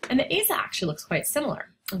 and the AZA actually looks quite similar.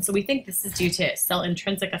 And so we think this is due to cell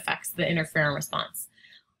intrinsic effects of the interferon response.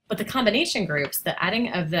 But the combination groups, the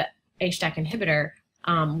adding of the HDAC inhibitor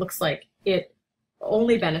looks like it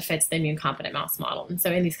only benefits the immune competent mouse model. And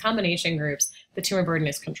so in these combination groups, the tumor burden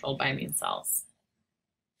is controlled by immune cells.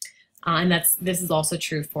 And this is also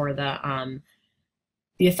true for the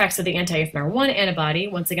The effects of the anti-Interferon antibody,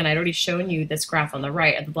 once again, I'd already shown you this graph on the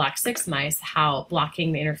right of the black 6 mice, how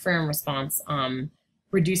blocking the interferon response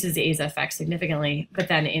reduces the AZA effect significantly, but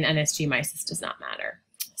then in NSG mice, this does not matter.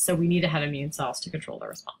 So we need to have immune cells to control the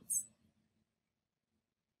response.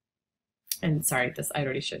 And sorry, I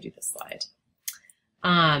already showed you this slide.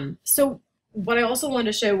 So what I also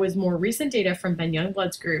wanted to show was more recent data from Ben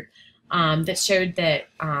Youngblood's group that showed that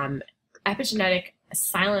epigenetic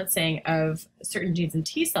silencing of certain genes in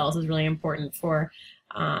T cells is really important for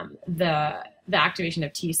the activation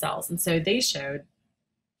of T cells. And so they showed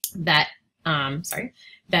that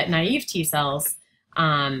that naive T cells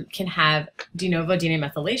can have de novo DNA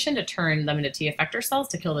methylation to turn them into T effector cells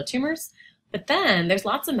to kill the tumors. But then there's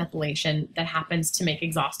lots of methylation that happens to make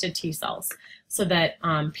exhausted T cells, so that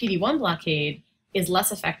PD-1 blockade is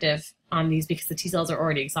less effective on these because the T cells are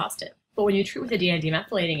already exhausted. But when you treat with a DNA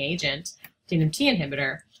demethylating agent, DNMT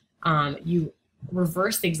inhibitor, you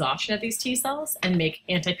reverse the exhaustion of these T cells and make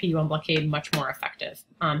anti-PD-1 blockade much more effective.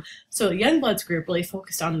 So Youngblood's group really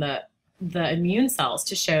focused on the immune cells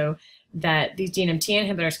to show that these DNMT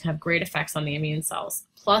inhibitors can have great effects on the immune cells,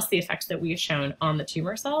 plus the effects that we've shown on the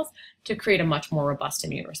tumor cells to create a much more robust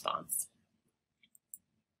immune response.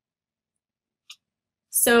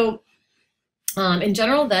 So in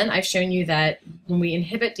general, then, I've shown you that when we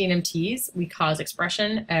inhibit DNMTs, we cause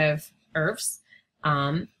expression of ERVs,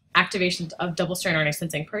 activation of double-strand RNA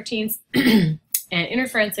sensing proteins, and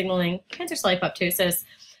interferon signaling, cancer cell apoptosis,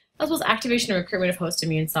 as well as activation and recruitment of host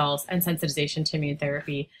immune cells and sensitization to immune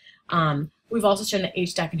therapy. We've also shown that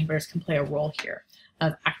HDAC inhibitors can play a role here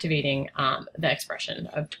of activating the expression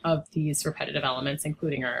of these repetitive elements,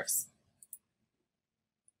 including ERVs.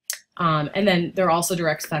 And then there are also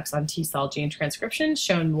direct effects on T cell gene transcription,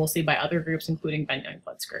 shown mostly by other groups, including Ben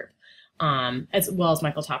Youngblood's group, as well as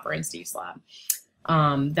Michael Topper and Steve's lab,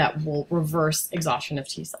 that will reverse exhaustion of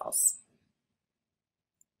T cells.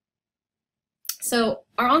 So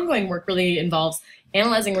our ongoing work really involves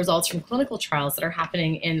analyzing results from clinical trials that are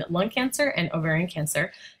happening in lung cancer and ovarian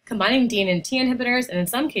cancer, combining DNMT inhibitors and in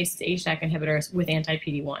some cases HDAC inhibitors with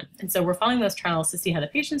anti-PD-1. And so we're following those trials to see how the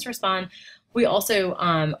patients respond. We also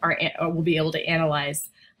will be able to analyze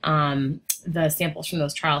the samples from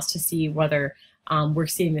those trials to see whether we're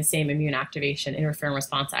seeing the same immune activation, interferon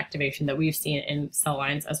response activation that we've seen in cell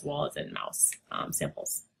lines as well as in mouse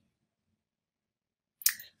samples.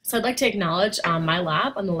 So I'd like to acknowledge my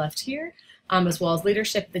lab on the left here, as well as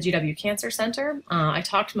leadership at the GW Cancer Center. I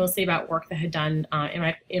talked mostly about work that I had done in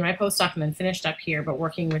my postdoc and then finished up here, but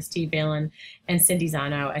working with Steve Balin and Cindy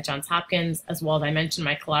Zano at Johns Hopkins, as well as I mentioned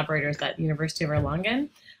my collaborators at the University of Erlangen.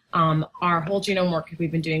 Our whole genome work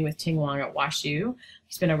we've been doing with Ting Wang at WashU.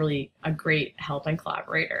 He's been a great help and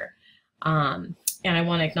collaborator. And I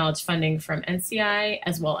want to acknowledge funding from NCI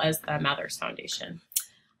as well as the Mathers Foundation.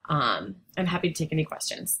 I'm happy to take any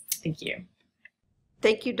questions. Thank you.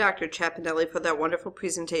 Thank you, Dr. Chiappinelli, for that wonderful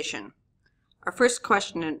presentation. Our first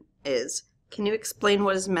question is, can you explain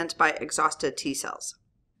what is meant by exhausted T cells?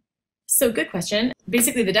 So good question.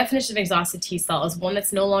 Basically, the definition of exhausted T cell is one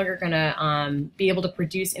that's no longer going to be able to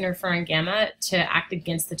produce interferon gamma to act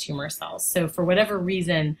against the tumor cells. So for whatever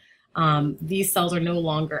reason, these cells are no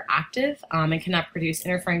longer active and cannot produce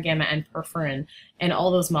interferon gamma and perforin and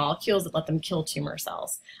all those molecules that let them kill tumor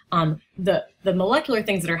cells. The molecular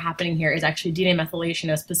things that are happening here is actually DNA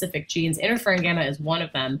methylation of specific genes. Interferon gamma is one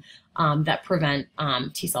of them that prevent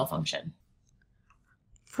T cell function.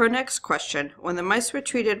 For our next question, when the mice were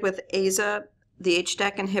treated with AZA, the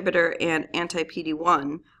HDAC inhibitor, and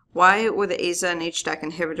anti-PD-1, why were the AZA and HDAC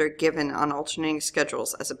inhibitor given on alternating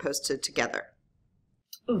schedules as opposed to together?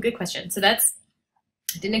 Oh, good question. So I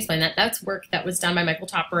didn't explain that. That's work that was done by Michael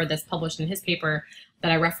Topper that's published in his paper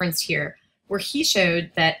that I referenced here, where he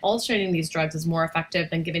showed that alternating these drugs is more effective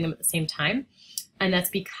than giving them at the same time. And that's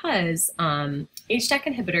because HDAC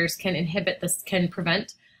inhibitors can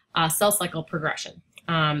prevent cell cycle progression.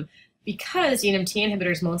 Because DNMT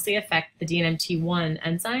inhibitors mostly affect the DNMT1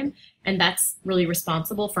 enzyme, and that's really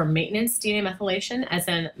responsible for maintenance DNA methylation, as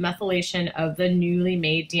in methylation of the newly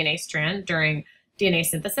made DNA strand during DNA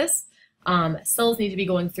synthesis. Cells need to be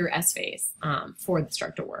going through S phase for this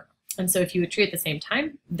drug to work. And so if you would treat at the same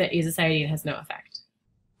time, the azacitidine has no effect.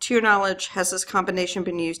 To your knowledge, has this combination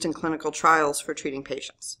been used in clinical trials for treating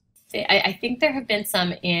patients? I think there have been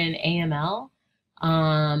some in AML,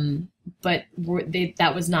 but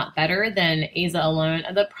that was not better than AZA alone.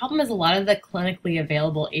 The problem is a lot of the clinically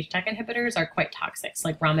available HDAC inhibitors are quite toxic,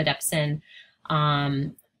 like romidepsin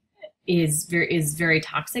is very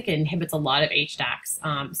toxic. It inhibits a lot of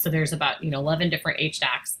HDACs. So there's about 11 different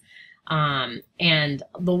HDACs. And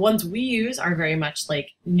the ones we use are very much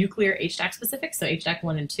like nuclear HDAC specific, so HDAC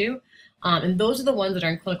 1 and 2. And those are the ones that are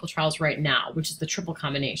in clinical trials right now, which is the triple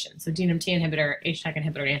combination. So DNMT inhibitor, HDAC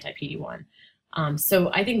inhibitor, and anti-PD-1.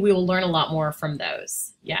 So I think we will learn a lot more from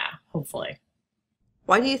those. Yeah, hopefully.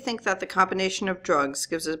 Why do you think that the combination of drugs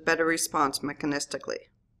gives a better response mechanistically?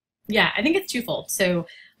 Yeah, I think it's twofold. So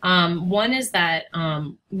one is that,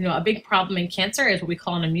 a big problem in cancer is what we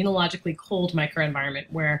call an immunologically cold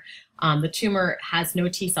microenvironment where the tumor has no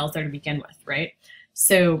T cells there to begin with, right?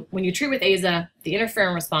 So when you treat with AZA, the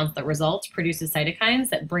interferon response that results produces cytokines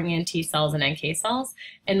that bring in T cells and NK cells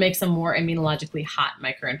and makes a more immunologically hot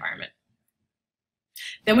microenvironment.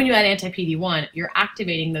 Then when you add anti-PD-1, you're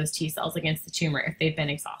activating those T cells against the tumor if they've been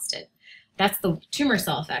exhausted. That's the tumor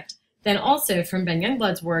cell effect. Then also from Ben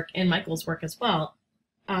Youngblood's work and Michael's work as well,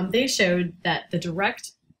 they showed that the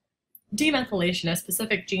direct demethylation of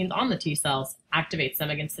specific genes on the T cells activates them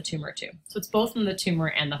against the tumor too. So it's both in the tumor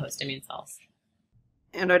and the host immune cells.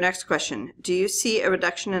 And our next question, do you see a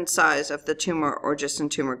reduction in size of the tumor or just in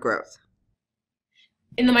tumor growth?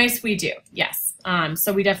 In the mice, we do, yes.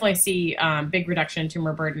 So we definitely see big reduction in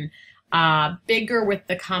tumor burden, bigger with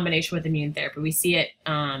the combination with immune therapy. We see it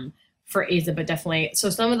for AZA, but definitely, so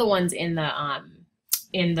some of the ones for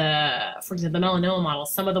example, the melanoma model,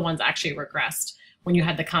 some of the ones actually regressed when you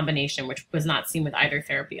had the combination, which was not seen with either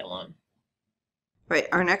therapy alone. Right,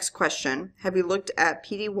 our next question, have you looked at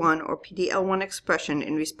PD-1 or PD-L1 expression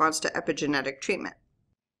in response to epigenetic treatment?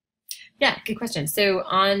 Yeah, good question. So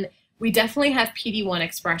we definitely have PD-1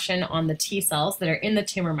 expression on the T cells that are in the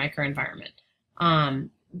tumor microenvironment.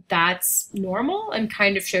 That's normal and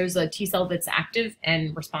kind of shows a T cell that's active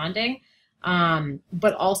and responding,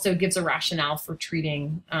 but also gives a rationale for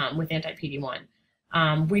treating with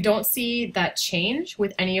anti-PD-1. We don't see that change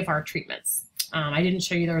with any of our treatments. I didn't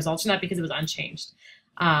show you the results from that because it was unchanged.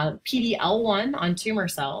 PD-L1 on tumor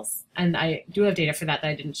cells, and I do have data for that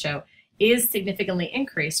I didn't show, is significantly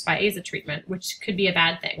increased by AZA treatment, which could be a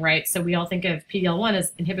bad thing, right? So we all think of PD-L1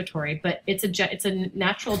 as inhibitory, but it's a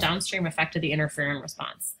natural downstream effect of the interferon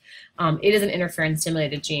response. It is an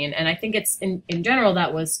interferon-stimulated gene, and I think it's, in general,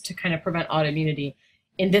 that was to kind of prevent autoimmunity.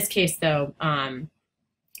 In this case, though,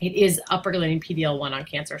 it is upregulating PD-L1 on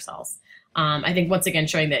cancer cells. I think, once again,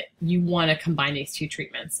 showing that you want to combine these two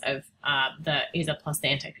treatments of the AZA plus the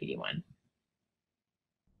anti-PD-1.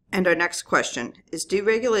 And our next question, is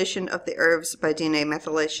deregulation of the ERVs by DNA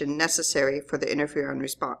methylation necessary for the interferon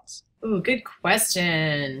response? Ooh, good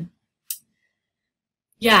question.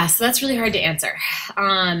 Yeah, so that's really hard to answer.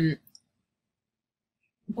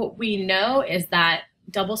 What we know is that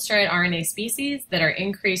double-stranded RNA species that are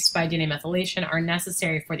increased by DNA methylation are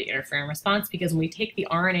necessary for the interferon response because when we take the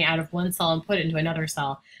RNA out of one cell and put it into another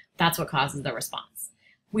cell, that's what causes the response.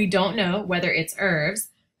 We don't know whether it's ERVs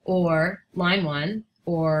or line 1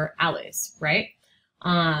 or allos, right?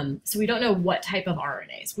 So we don't know what type of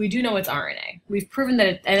RNAs. We do know it's RNA. We've proven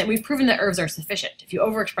that ERVs are sufficient. If you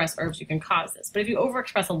overexpress ERVs, you can cause this. But if you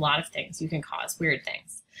overexpress a lot of things, you can cause weird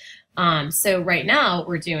things. So right now, what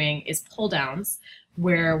we're doing is pull downs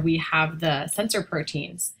where we have the sensor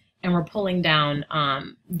proteins and we're pulling down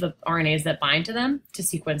the RNAs that bind to them to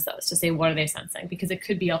sequence those, to say what are they sensing, because it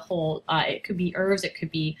could be it could be ERVs, it could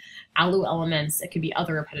be allo elements, it could be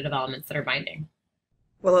other repetitive elements that are binding.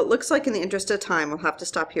 Well, it looks like in the interest of time, we'll have to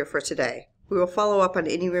stop here for today. We will follow up on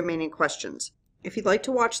any remaining questions. If you'd like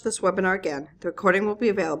to watch this webinar again, the recording will be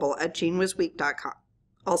available at genewizweek.com.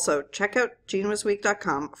 Also, check out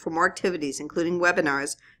genewizweek.com for more activities, including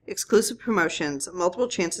webinars, exclusive promotions, multiple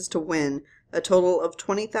chances to win a total of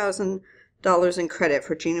 $20,000 in credit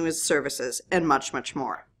for GeneWiz services, and much, much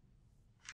more.